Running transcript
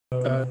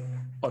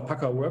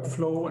alpaka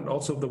workflow and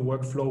also the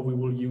workflow we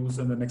will use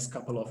in the next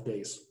couple of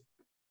days.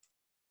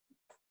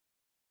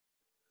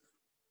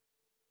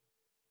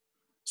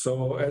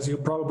 So as you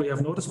probably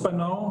have noticed by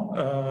now,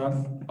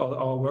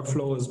 our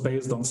workflow is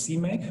based on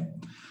CMake.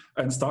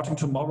 And starting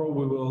tomorrow,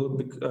 we will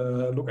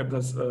look at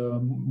this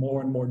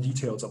more and more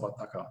details of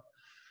alpaka.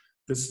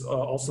 This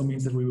also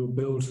means that we will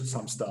build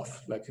some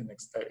stuff, like in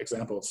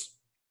examples.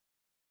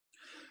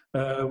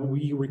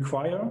 We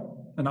require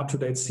an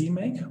up-to-date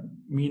CMake,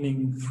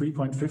 meaning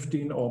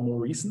 3.15 or more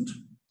recent.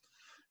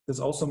 This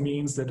also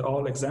means that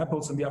all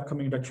examples in the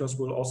upcoming lectures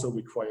will also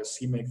require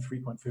CMake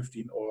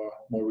 3.15 or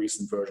more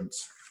recent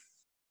versions.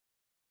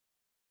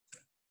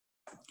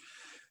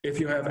 If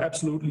you have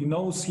absolutely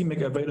no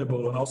CMake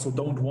available and also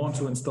don't want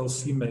to install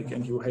CMake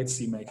and you hate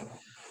CMake,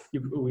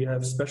 we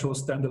have special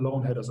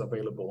standalone headers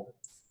available.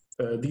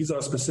 These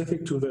are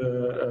specific to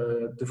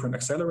the different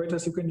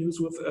accelerators you can use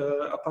with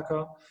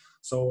alpaka.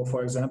 So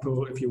for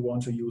example, if you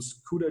want to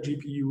use CUDA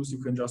GPUs, you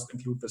can just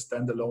include the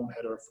standalone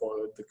header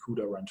for the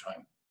CUDA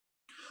runtime.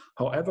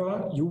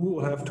 However, you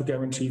will have to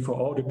guarantee for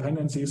all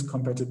dependencies,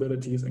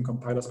 compatibilities, and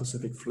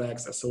compiler-specific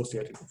flags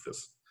associated with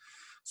this.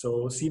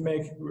 So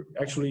CMake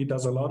actually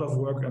does a lot of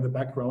work in the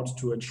background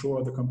to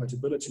ensure the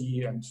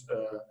compatibility and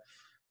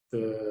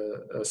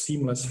the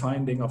seamless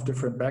finding of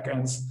different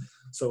backends.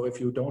 So if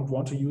you don't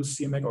want to use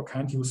CMake or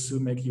can't use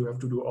CMake, you have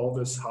to do all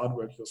this hard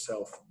work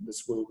yourself.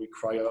 This will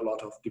require a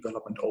lot of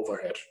development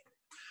overhead.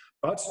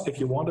 But if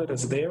you want it,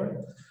 it's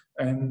there,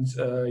 and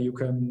you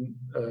can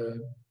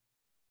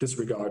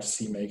disregard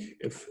CMake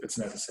if it's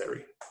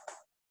necessary.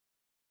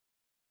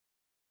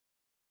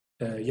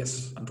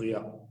 Yes,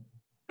 Andrea.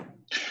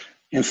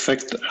 In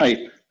fact,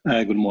 hi,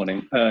 good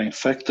morning. In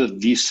fact,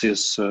 this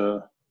is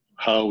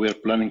how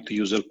we're planning to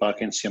use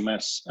alpaka in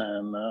CMS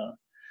and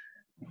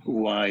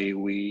why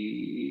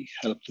we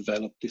help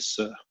develop this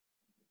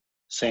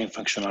same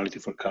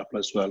functionality for Kappa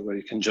as well, where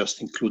you can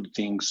just include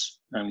things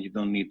and you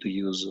don't need to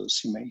use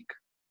CMake.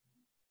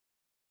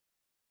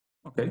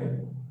 Okay.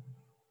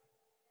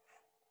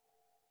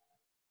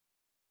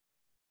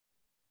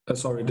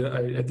 Sorry,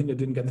 I think I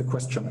didn't get the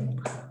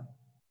question.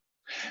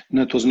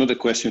 No, it was not a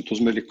question. It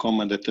was merely a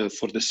comment that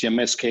for the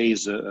CMS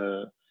case,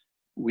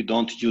 we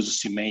don't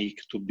use CMake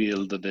to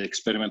build the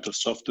experimental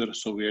software,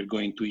 so we are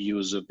going to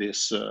use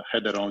this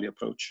header-only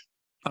approach.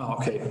 Ah,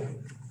 okay.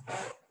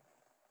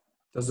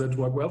 Does that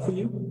work well for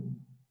you?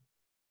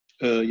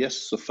 Yes,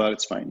 so far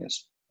it's fine,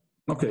 yes.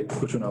 Okay,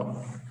 good to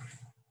know.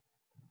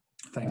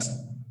 Thanks.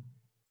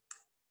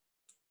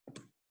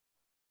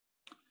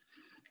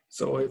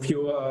 So if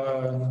you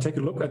take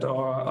a look at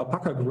our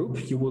alpaka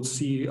group, you will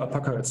see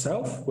alpaka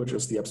itself, which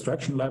is the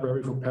abstraction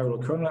library for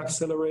parallel kernel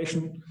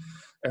acceleration.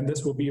 And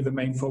this will be the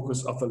main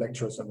focus of the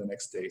lectures in the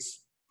next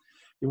days.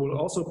 You will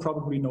also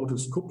probably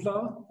notice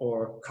Kupla,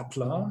 or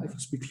Kapla, if you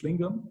speak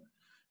Klingon,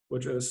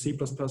 which is C++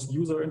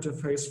 user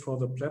interface for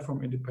the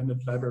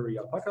platform-independent library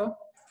alpaka.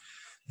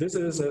 This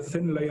is a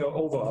thin layer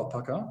over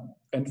alpaka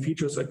and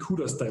features a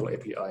CUDA-style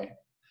API.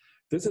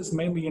 This is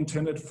mainly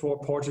intended for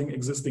porting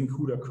existing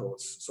CUDA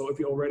codes. So if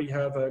you already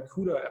have a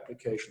CUDA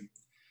application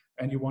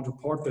and you want to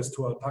port this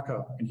to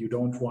alpaka and you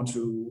don't want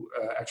to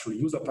actually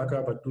use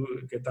alpaka but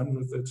get done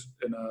with it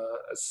in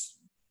as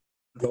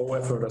low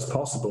effort as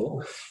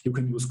possible, you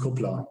can use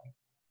Kupla.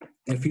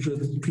 It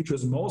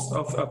features most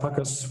of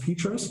alpaka's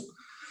features,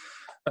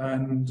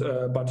 and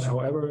but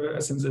however,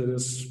 since it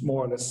is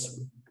more or less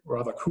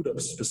rather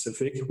CUDA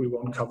specific, we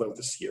won't cover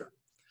this here.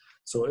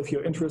 So if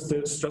you're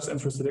just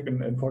interested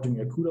in importing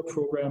a CUDA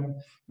program,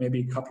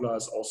 maybe Kapla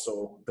is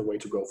also the way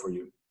to go for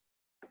you.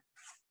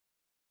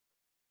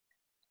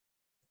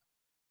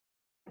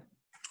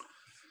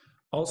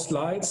 All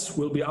slides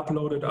will be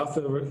uploaded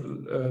after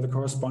the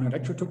corresponding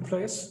lecture took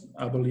place.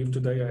 I believe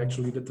today I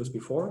actually did this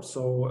before,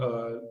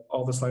 so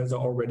all the slides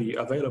are already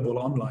available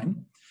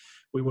online.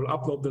 We will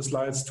upload the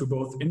slides to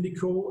both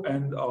Indico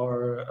and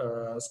our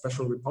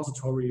special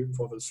repository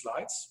for the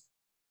slides.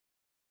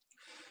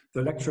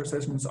 The lecture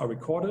sessions are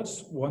recorded.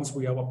 Once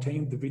we have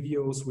obtained the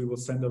videos, we will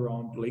send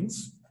around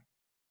links.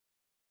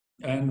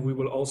 And we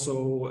will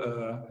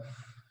also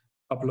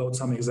upload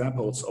some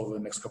examples over the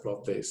next couple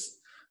of days.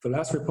 The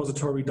last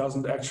repository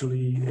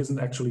isn't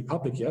actually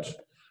public yet,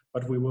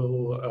 but we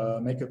will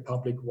make it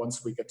public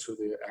once we get to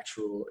the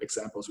actual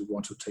examples we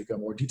want to take a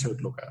more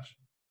detailed look at.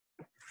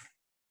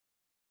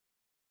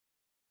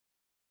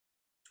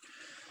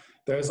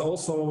 There's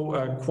also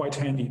a quite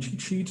handy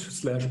cheat sheet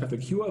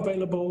 /FAQ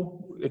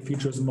available. It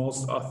features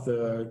most of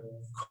the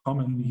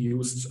commonly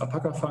used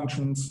alpaka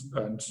functions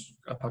and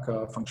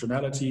alpaka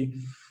functionality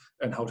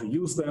and how to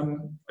use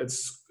them.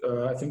 It's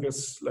I think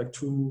it's like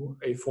 2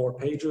 A4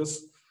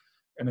 pages,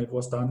 and it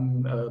was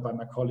done by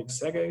my colleague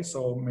Sergey.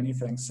 So many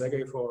thanks,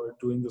 Sergey, for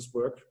doing this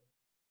work.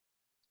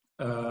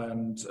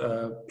 And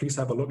please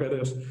have a look at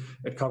it.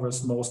 It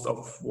covers most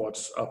of what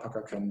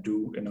alpaka can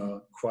do in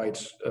a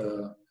quite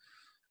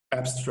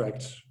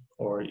abstract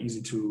or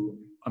easy to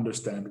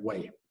understand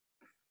way.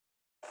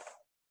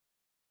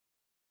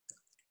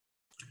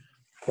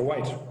 All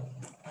right.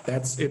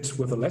 that's it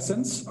with the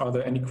lessons. Are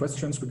there any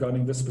questions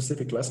regarding this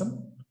specific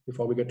lesson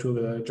before we get to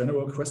the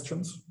general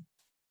questions?